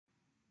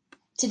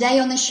Today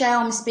on the show,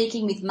 I'm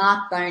speaking with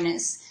Mark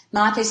Bowness.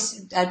 Mark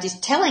is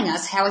just telling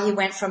us how he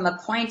went from a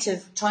point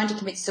of trying to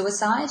commit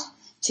suicide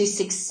to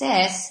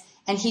success,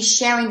 and he's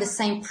sharing the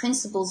same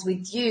principles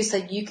with you so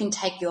you can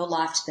take your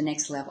life to the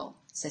next level.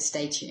 So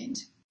stay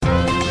tuned.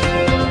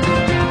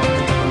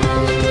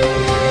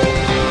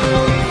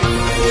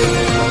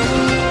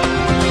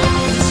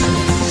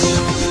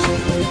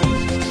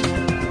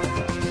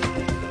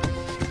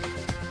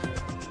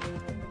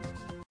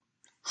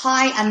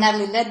 Hi, I'm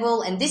Natalie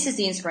Ledwell, and this is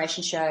The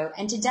Inspiration Show.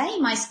 And today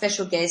my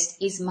special guest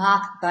is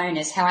Mark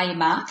Bowness. How are you,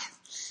 Mark?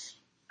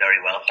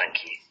 Very well,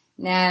 thank you.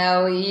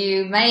 Now,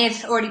 you may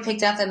have already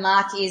picked up that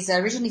Mark is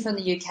originally from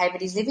the UK, but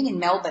he's living in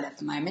Melbourne at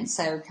the moment,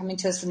 so coming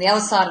to us from the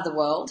other side of the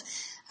world.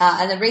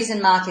 And the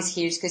reason Mark is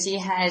here is because he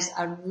has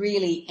a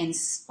really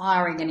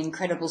inspiring and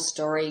incredible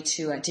story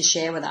to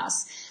share with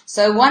us.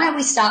 So why don't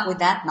we start with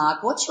that,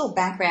 Mark? What's your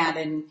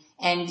background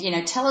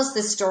and tell us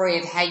the story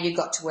of how you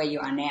got to where you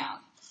are now.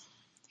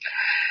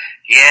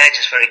 Yeah,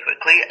 just very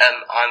quickly.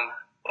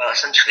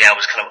 Essentially,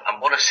 I'm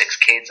one of 6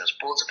 kids. I was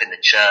brought up in the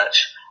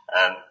church.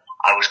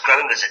 I was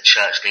growing as a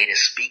church leader,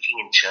 speaking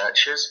in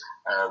churches,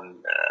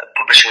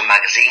 publishing a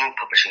magazine,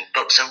 publishing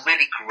books, and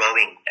really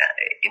growing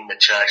in the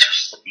church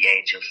at the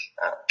age of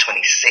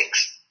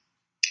 26.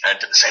 And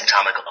at the same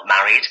time, I got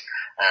married.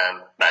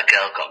 Met a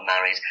girl, got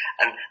married.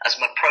 And as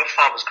my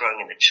profile was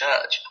growing in the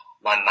church,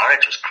 my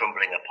marriage was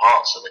crumbling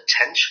apart. So the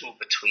tension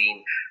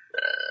between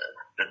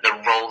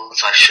the role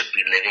that I should be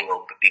living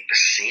or be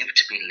perceived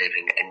to be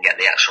living, and yet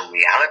the actual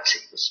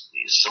reality was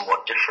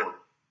somewhat different.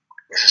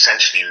 This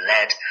essentially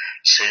led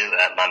to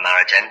my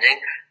marriage ending.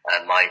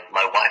 My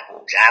wife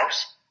walked out,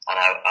 and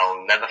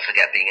I'll never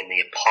forget being in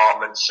the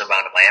apartment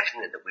surrounded by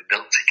everything that we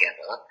built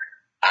together,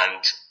 and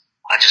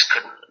I just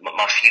couldn't,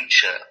 my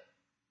future,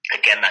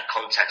 again, that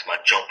context, my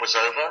job was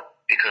over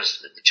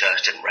because the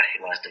church didn't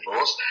recognise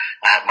divorce.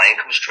 I had my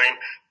income stream,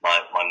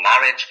 my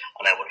marriage,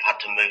 and I would have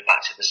had to move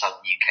back to the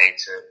south of the UK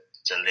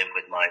to live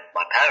with my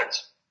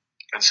parents.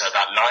 And so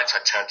that night I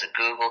turned to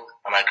Google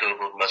and I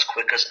Googled most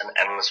quickest and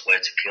endless way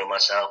to kill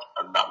myself,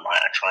 and that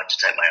night I tried to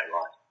take my own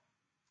life.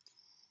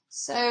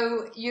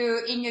 So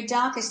you're in your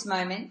darkest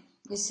moment,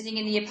 you're sitting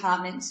in the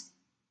apartment,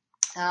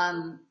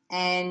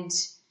 and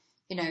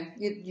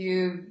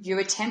you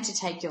attempt to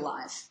take your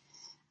life.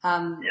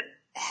 Yep.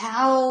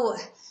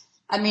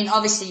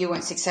 Obviously you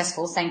weren't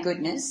successful, thank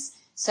goodness.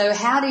 So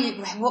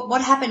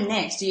what happened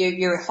next?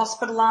 You're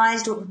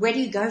hospitalized, or where do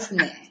you go from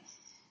there?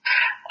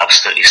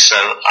 Absolutely. So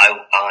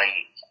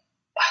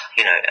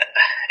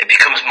it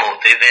becomes more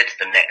vivid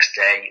the next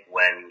day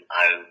when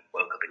I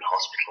woke up in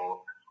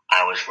hospital.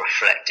 I was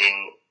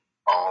reflecting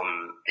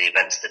on the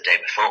events of the day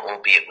before,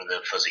 albeit with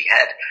a fuzzy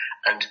head.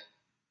 And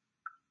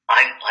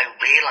I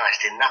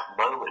realized in that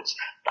moment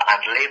that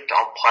I'd lived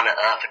on planet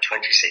Earth for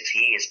 26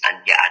 years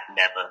and yet I'd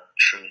never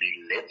truly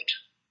lived.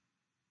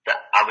 That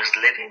I was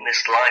living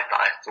this life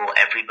that I thought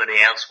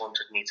everybody else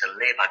wanted me to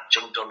live. I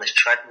jumped on this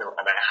treadmill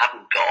and I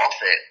hadn't got off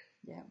it.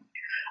 Yeah.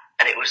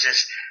 And it was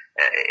this,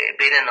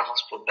 being in the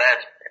hospital bed,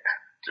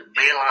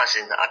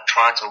 realizing that I'd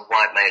tried to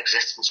wipe my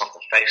existence off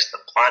the face of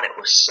the planet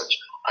was such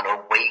an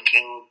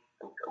awakening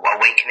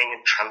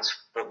and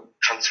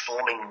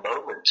transforming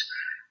moment,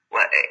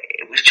 where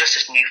it was just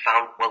this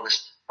newfound, I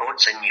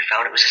wouldn't say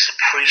newfound, it was this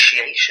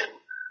appreciation,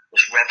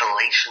 this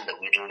revelation that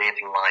we'd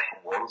lived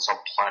life once on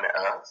planet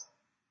Earth.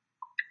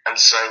 And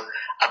so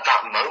at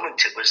that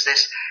moment it was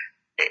this,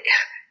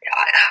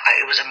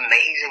 it was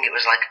amazing. It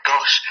was like,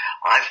 gosh,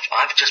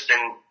 I've just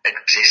been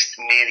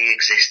merely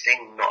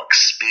existing, not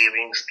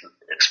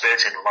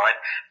experiencing life,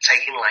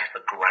 taking life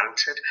for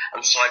granted.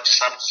 And so I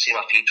decided to see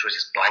my future as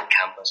this blank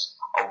canvas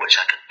on which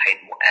I could paint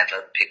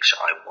whatever picture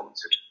I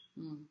wanted.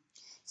 Mm.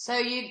 So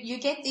you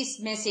get this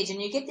message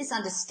and you get this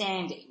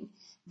understanding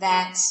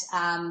that,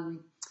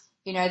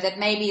 that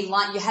maybe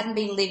you hadn't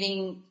been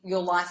living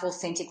your life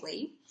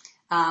authentically.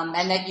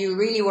 And that you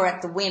really were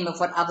at the whim of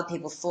what other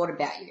people thought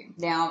about you.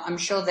 Now, I'm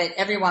sure that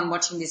everyone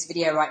watching this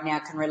video right now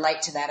can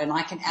relate to that, and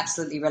I can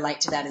absolutely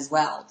relate to that as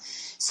well.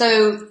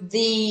 So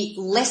the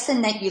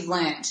lesson that you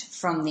learnt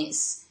from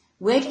this,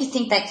 where do you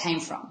think that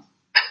came from?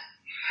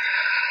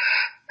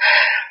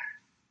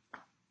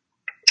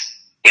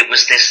 It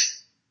was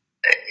this,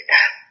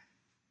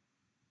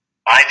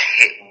 I'd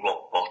hit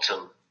rock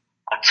bottom.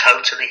 I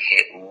totally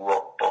hit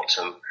rock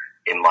bottom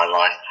in my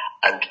life.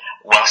 And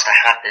whilst I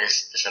had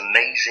this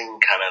amazing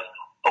kind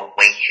of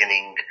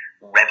awakening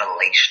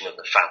revelation of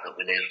the fact that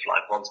we live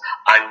life once,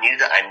 I knew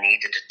that I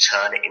needed to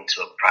turn it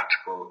into a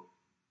practical,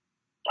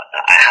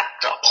 I had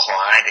to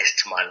apply this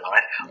to my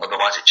life,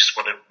 otherwise it just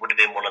would have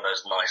been one of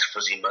those nice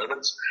fuzzy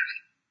moments.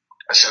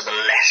 And so the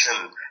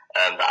lesson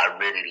that I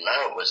really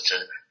learned was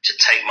to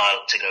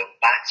go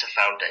back to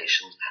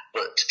foundations,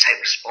 but to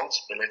take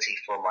responsibility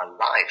for my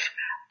life,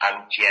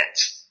 and yet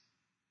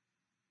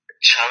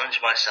challenge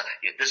myself.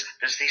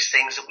 There's these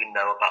things that we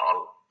know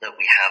about that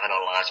we have in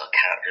our lives, our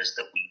characters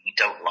that we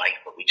don't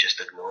like, but we just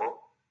ignore.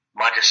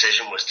 My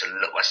decision was to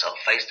look myself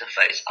face to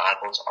face,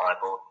 eyeball to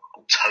eyeball,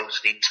 and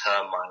totally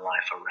turn my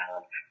life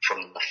around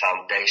from the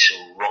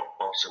foundation, rock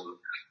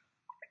bottom,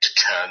 to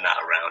turn that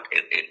around.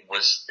 It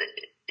was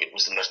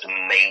the most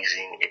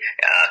amazing.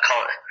 I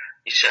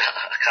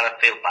kind of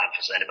feel bad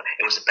for saying it, but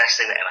it was the best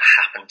thing that ever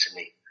happened to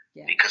me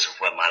because of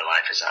where my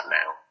life is at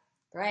now.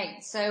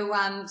 Great. So,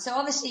 so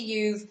obviously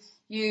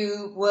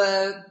you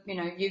were,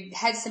 you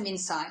had some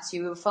insights.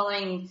 You were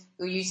following.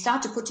 You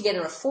started to put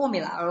together a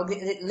formula, or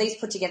at least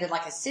put together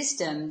like a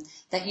system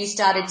that you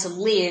started to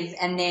live,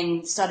 and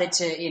then started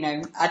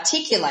to,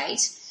 articulate.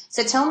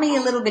 So tell me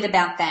a little bit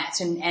about that,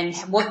 and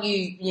what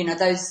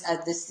those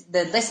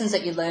the lessons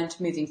that you learned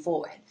moving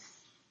forward.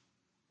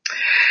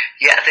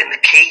 Yeah, I think the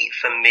key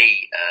for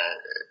me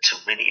to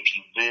really, if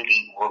you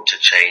really want to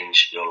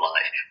change your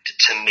life,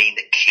 to me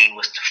the key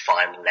was to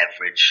find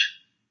leverage.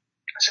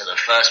 So the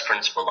first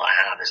principle that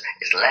I have is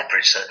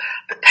leverage. So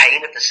the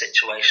pain of the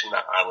situation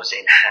that I was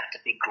in had to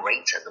be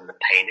greater than the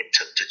pain it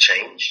took to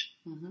change.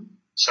 Mm-hmm.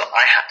 So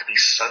I had to be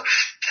so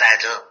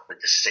fed up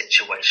with the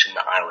situation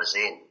that I was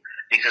in,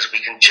 because we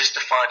can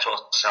justify to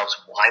ourselves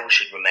why we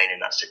should remain in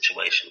that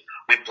situation.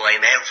 We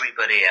blame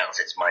everybody else.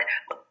 It's my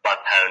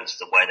parents,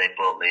 the way they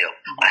brought me up.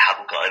 Mm-hmm. I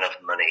haven't got enough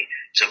money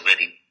to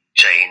really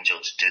change or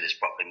to do this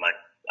properly.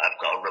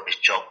 I've got a rubbish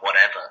job,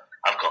 whatever.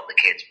 I've got the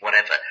kids,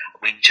 whatever.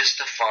 We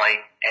justify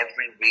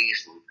every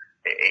reason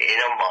in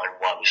our mind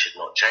why we should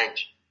not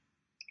change.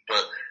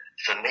 But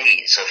for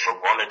me, so for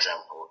one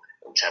example,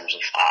 in terms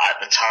of, at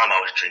the time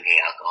I was drinking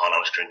alcohol,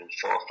 I was drinking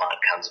 4 or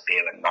 5 cans of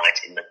beer at night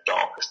in the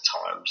darkest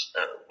times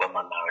when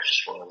my marriage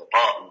was falling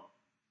apart. And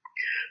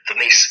for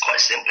me,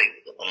 quite simply,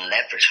 the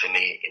leverage for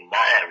me in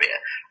that area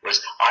was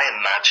I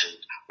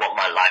imagined what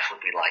my life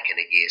would be like in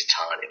a year's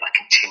time if I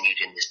continued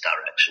in this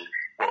direction.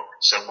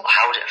 So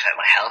how would it affect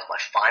my health, my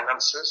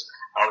finances?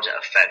 How would it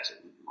affect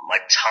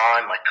my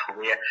time, my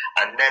career?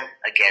 And then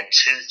again,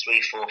 2,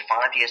 3, 4,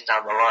 5 years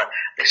down the line,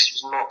 this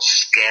was not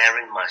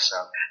scaring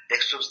myself.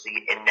 This was the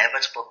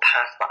inevitable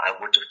path that I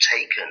would have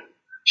taken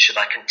should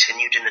I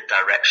continued in the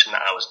direction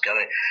that I was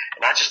going.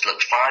 And I just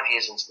looked 5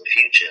 years into the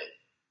future,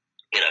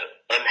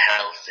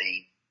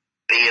 unhealthy,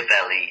 beer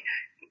belly,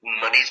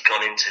 money's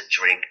gone into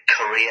drink,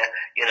 career,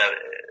 it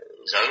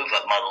was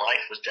over. My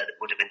life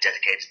would have been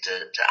dedicated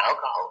to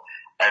alcohol.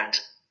 And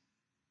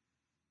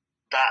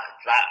that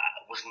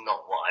was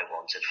not what I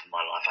wanted for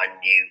my life. I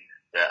knew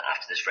that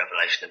after this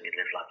revelation that we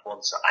live life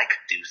once, that I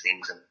could do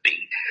things and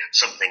be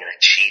something and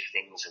achieve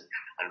things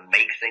and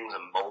make things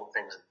and mold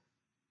things.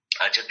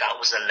 That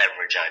was the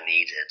leverage I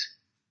needed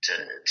to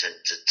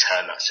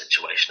turn that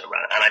situation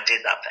around. And I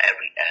did that for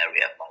every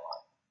area of my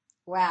life.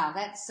 Wow,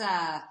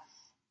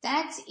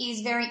 that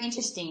is very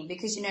interesting,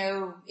 because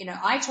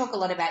I talk a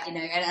lot about and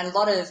a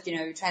lot of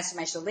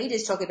transformational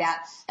leaders talk about,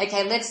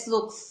 okay, let's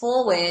look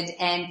forward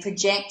and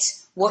project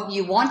what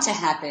you want to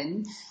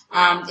happen.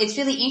 It's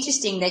really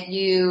interesting that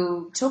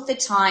you took the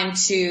time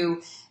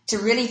to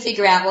really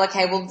figure out,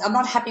 I'm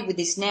not happy with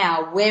this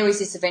now. Where is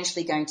this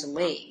eventually going to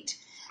lead?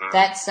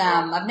 That's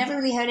I've never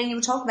really heard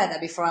anyone talk about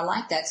that before. I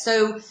like that.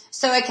 So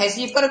okay,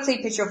 so you've got a clear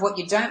picture of what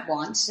you don't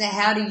want. So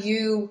how do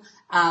you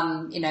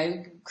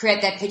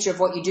create that picture of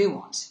what you do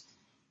want?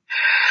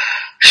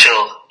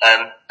 Sure.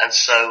 And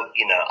so,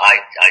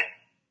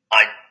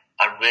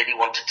 I really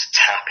wanted to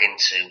tap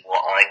into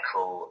what I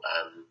call,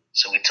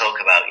 so we talk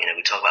about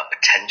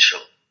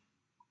potential.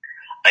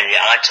 And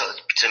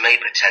to me,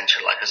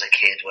 potential, like as a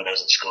kid when I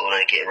was at school and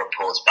I get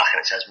reports back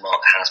and it says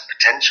Mark has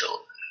potential.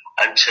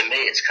 And to me,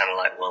 it's kind of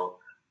like, well,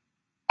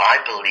 I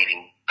believe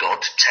in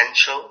God's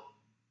potential.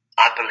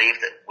 I believe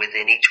that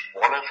within each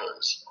one of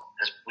us,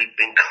 we've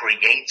been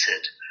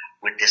created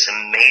with this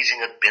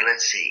amazing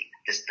ability,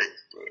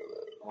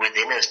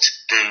 within us to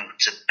do,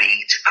 to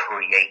be, to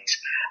create.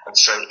 And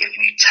so if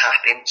you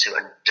tap into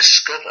and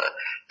discover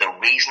the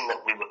reason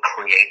that we were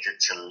created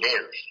to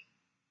live,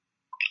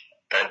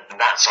 then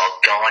that's our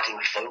guiding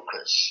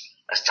focus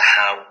as to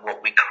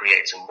what we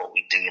create and what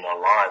we do in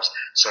our lives.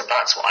 So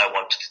that's what I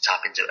wanted to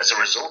tap into. As a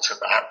result of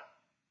that,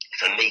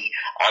 for me,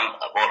 I'm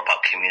all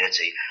about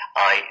community.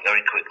 I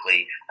very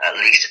quickly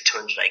leased a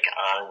 200-acre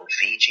island in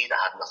Fiji that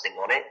had nothing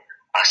on it.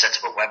 I set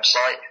up a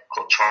website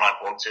called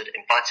Tribe Wanted,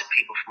 invited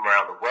people from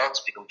around the world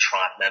to become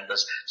Tribe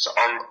members. So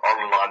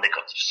online they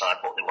got to decide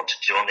what they wanted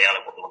to do on the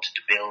island, what they wanted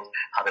to build,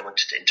 how they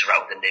wanted to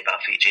interact with the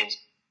nearby Fijians.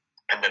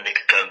 And then they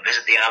could go and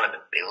visit the island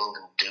and build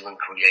and do and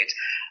create.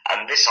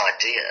 And this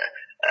idea,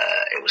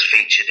 it was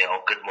featured in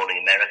Good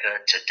Morning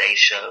America, Today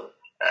Show,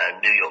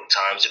 New York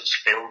Times. It was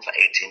filmed for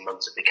 18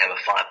 months. It became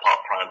a 5-part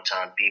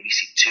primetime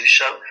BBC 2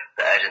 show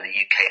that aired in the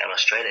UK and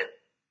Australia.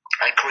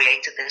 I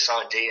created this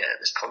idea,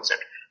 this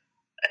concept,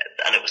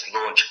 and it was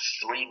launched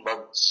 3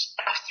 months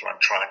after I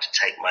tried to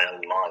take my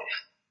own life,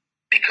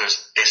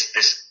 because the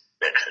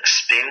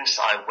experience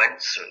that I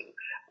went through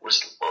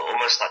was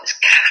almost like this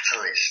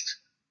catalyst,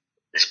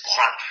 this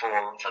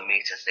platform for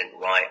me to think,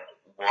 right,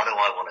 what do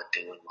I want to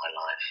do with my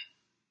life?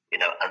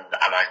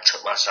 And I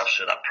took myself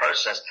through that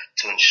process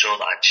to ensure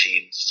that I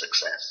achieved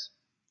success.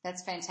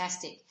 That's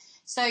fantastic.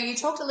 So you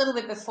talked a little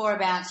bit before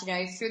about,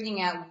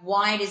 figuring out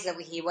why it is that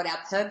we're here, what our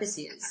purpose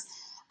is.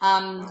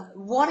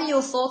 What are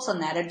your thoughts on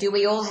that? Or do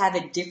we all have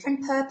a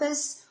different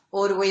purpose?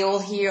 or do we all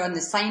here on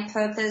the same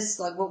purpose?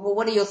 Like,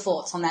 what are your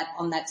thoughts on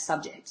that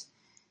subject?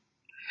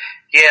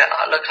 Yeah,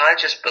 look, I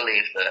just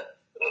believe that,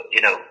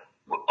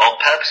 our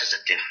purposes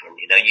are different.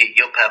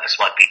 Your purpose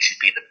might be to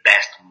be the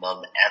best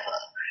mum ever.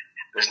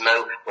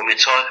 When we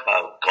talk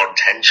about God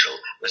potential,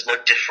 there's no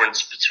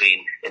difference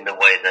in the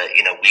way that,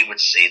 we would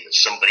see that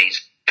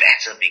somebody's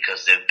better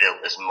because they've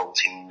built this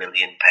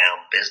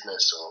multi-million-pound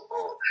business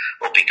or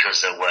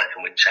because they're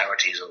working with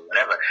charities or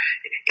whatever.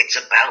 It's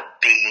about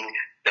being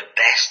the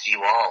best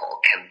you are or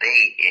can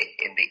be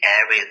in the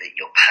area that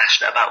you're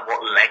passionate about.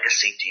 What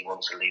legacy do you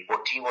want to leave?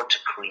 What do you want to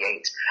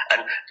create?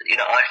 And,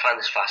 I find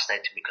this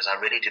fascinating because I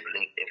really do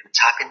believe if we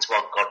tap into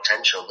our God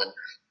potential, then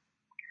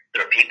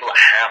there are people that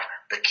have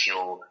the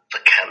cure for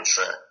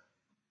cancer.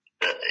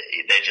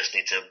 They just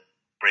need to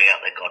bring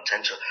out their God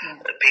potential. Yeah.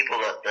 People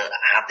that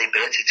have the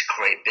ability to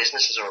create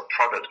businesses or a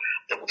product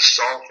that will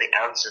solve the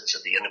answer to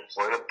the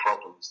unemployment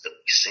problems that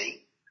we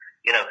see.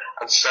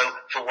 And so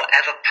for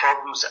whatever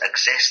problems that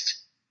exist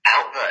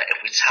out there,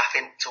 if we tap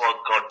into our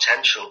God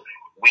potential,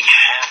 we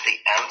have the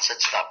answer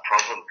to that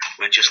problem.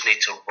 We just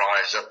need to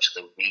rise up to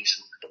the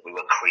reason that we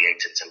were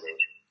created to live.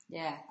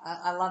 Yeah,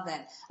 I love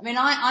that. I mean,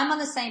 I'm on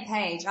the same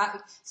page.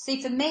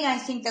 For me, I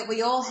think that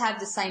we all have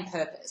the same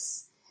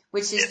purpose,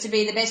 which is to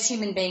be the best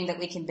human being that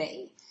we can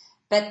be.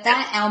 But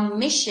our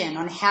mission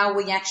on how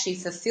we actually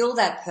fulfill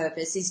that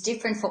purpose is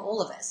different for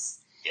all of us.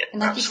 Yeah,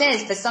 and like absolutely. You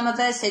said, for some of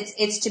us,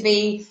 it's to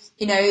be,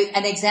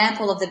 an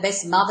example of the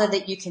best mother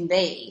that you can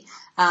be.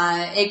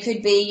 It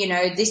could be,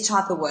 this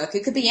type of work.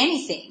 It could be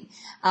anything.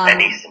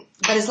 Anything.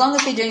 But as long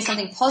as we're doing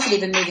something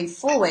positive and moving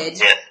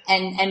forward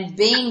and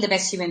being the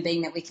best human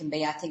being that we can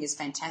be, I think is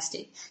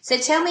fantastic. So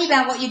tell me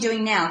about what you're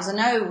doing now, because I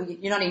know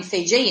you're not in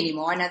Fiji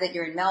anymore. I know that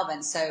you're in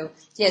Melbourne. So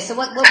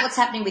what's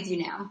happening with you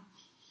now?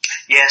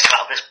 Yes,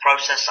 this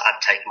process I've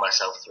taken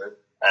myself through.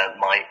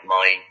 My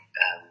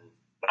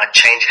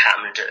change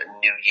happened at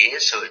New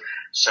Year's,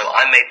 so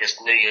I made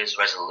this New Year's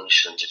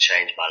resolution to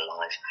change my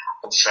life.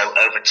 And so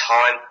over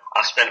time,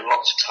 I've spent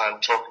lots of time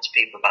talking to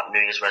people about New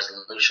Year's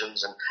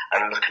resolutions and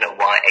looking at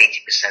why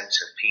 80%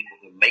 of people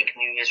who make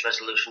New Year's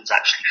resolutions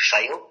actually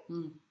fail.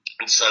 Mm.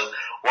 And so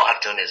what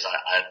I've done is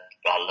I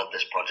love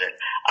this project.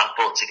 I've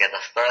brought together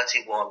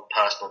 31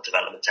 personal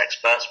development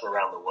experts from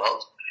around the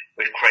world.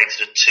 We've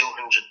created a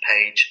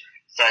 200-page,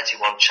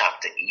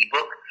 31-chapter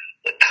ebook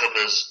that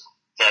covers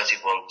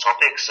 31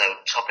 topics. So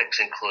topics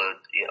include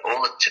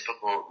all the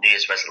typical New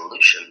Year's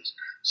resolutions,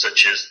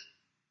 such as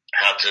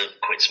how to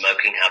quit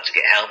smoking, how to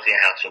get healthier,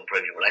 how to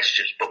improve your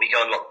relationships. But we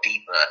go a lot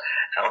deeper,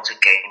 how to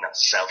gain that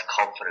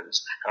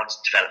self-confidence, how to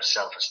develop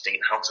self-esteem,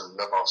 how to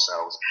love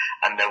ourselves.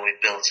 And then we've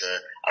built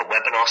a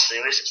webinar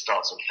series that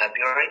starts in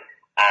February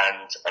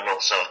and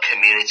also a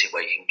community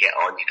where you can get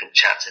on, you can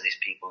chat to these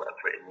people that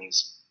have written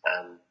these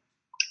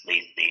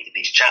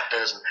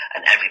chapters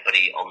and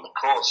everybody on the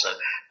course. So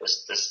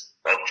there's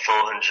over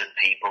 400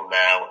 people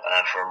now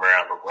from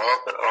around the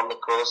world that are on the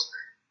course.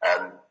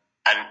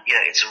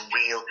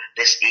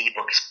 This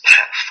ebook is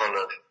packed full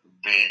of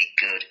really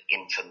good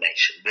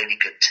information, really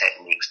good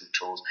techniques and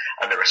tools,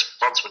 and the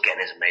response we're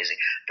getting is amazing.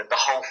 But the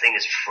whole thing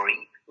is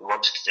free. We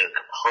wanted to do it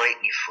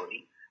completely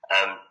free.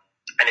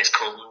 And it's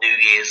called New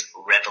Year's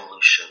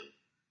Revolution.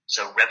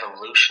 So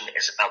revolution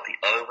is about the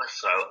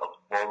overthrow of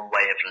one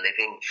way of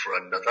living for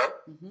another.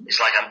 Mm-hmm.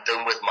 It's like I'm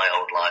done with my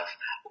old life.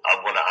 I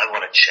want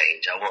to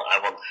change. I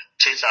want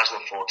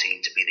 2014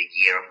 to be the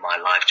year of my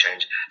life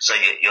change. So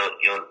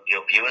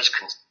your viewers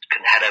can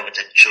head over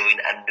to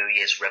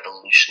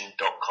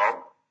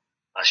joinanewyearsrevolution.com.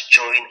 That's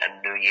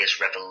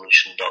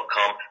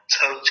joinanewyearsrevolution.com.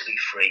 Totally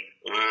free.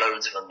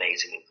 Loads of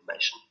amazing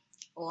information.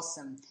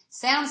 Awesome.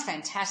 Sounds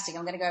fantastic.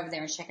 I'm going to go over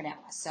there and check it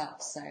out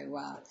myself. So,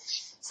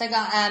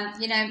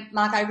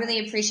 Mark, I really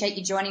appreciate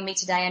you joining me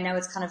today. I know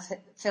it's kind of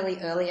fairly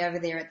early over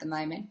there at the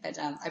moment, but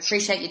I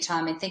appreciate your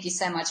time and thank you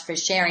so much for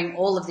sharing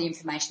all of the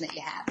information that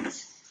you have.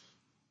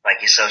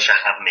 Thank you so much for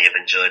having me. I've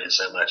enjoyed it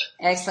so much.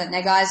 Excellent.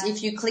 Now, guys,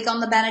 if you click on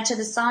the banner to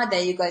the side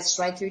there, you go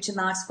straight through to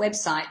Mark's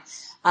website.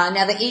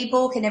 Now, the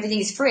ebook and everything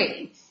is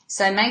free,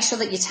 so make sure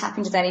that you tap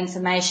into that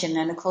information.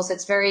 And, of course,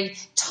 it's very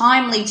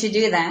timely to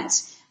do that.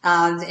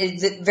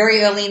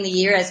 Very early in the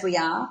year as we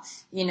are,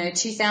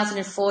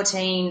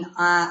 2014,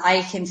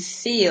 I can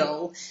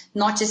feel,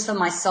 not just for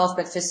myself,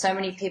 but for so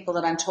many people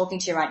that I'm talking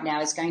to right now,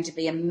 is going to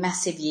be a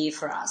massive year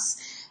for us.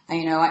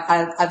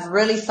 I've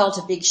really felt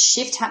a big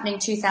shift happening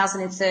in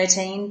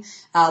 2013.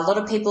 A lot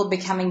of people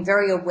becoming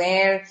very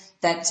aware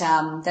that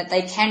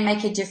they can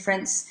make a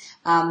difference,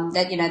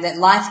 that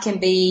life can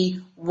be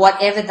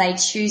whatever they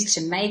choose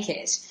to make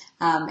it.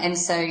 And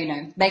so,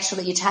 make sure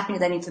that you tap into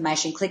that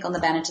information, click on the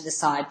banner to the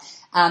side.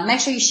 Make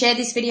sure you share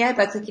this video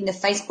by clicking the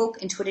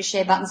Facebook and Twitter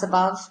share buttons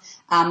above.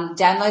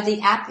 Download the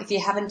app if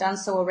you haven't done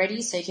so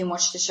already so you can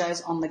watch the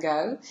shows on the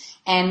go.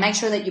 And make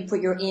sure that you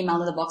put your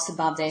email in the box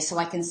above there so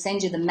I can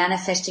send you the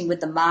Manifesting with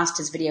the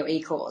Masters video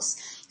e-course.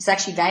 It's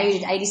actually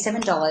valued at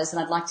 $87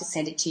 and I'd like to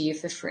send it to you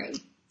for free.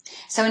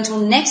 So until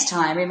next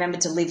time, remember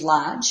to live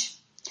large,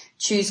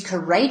 choose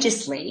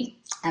courageously,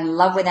 and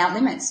love without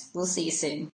limits. We'll see you soon.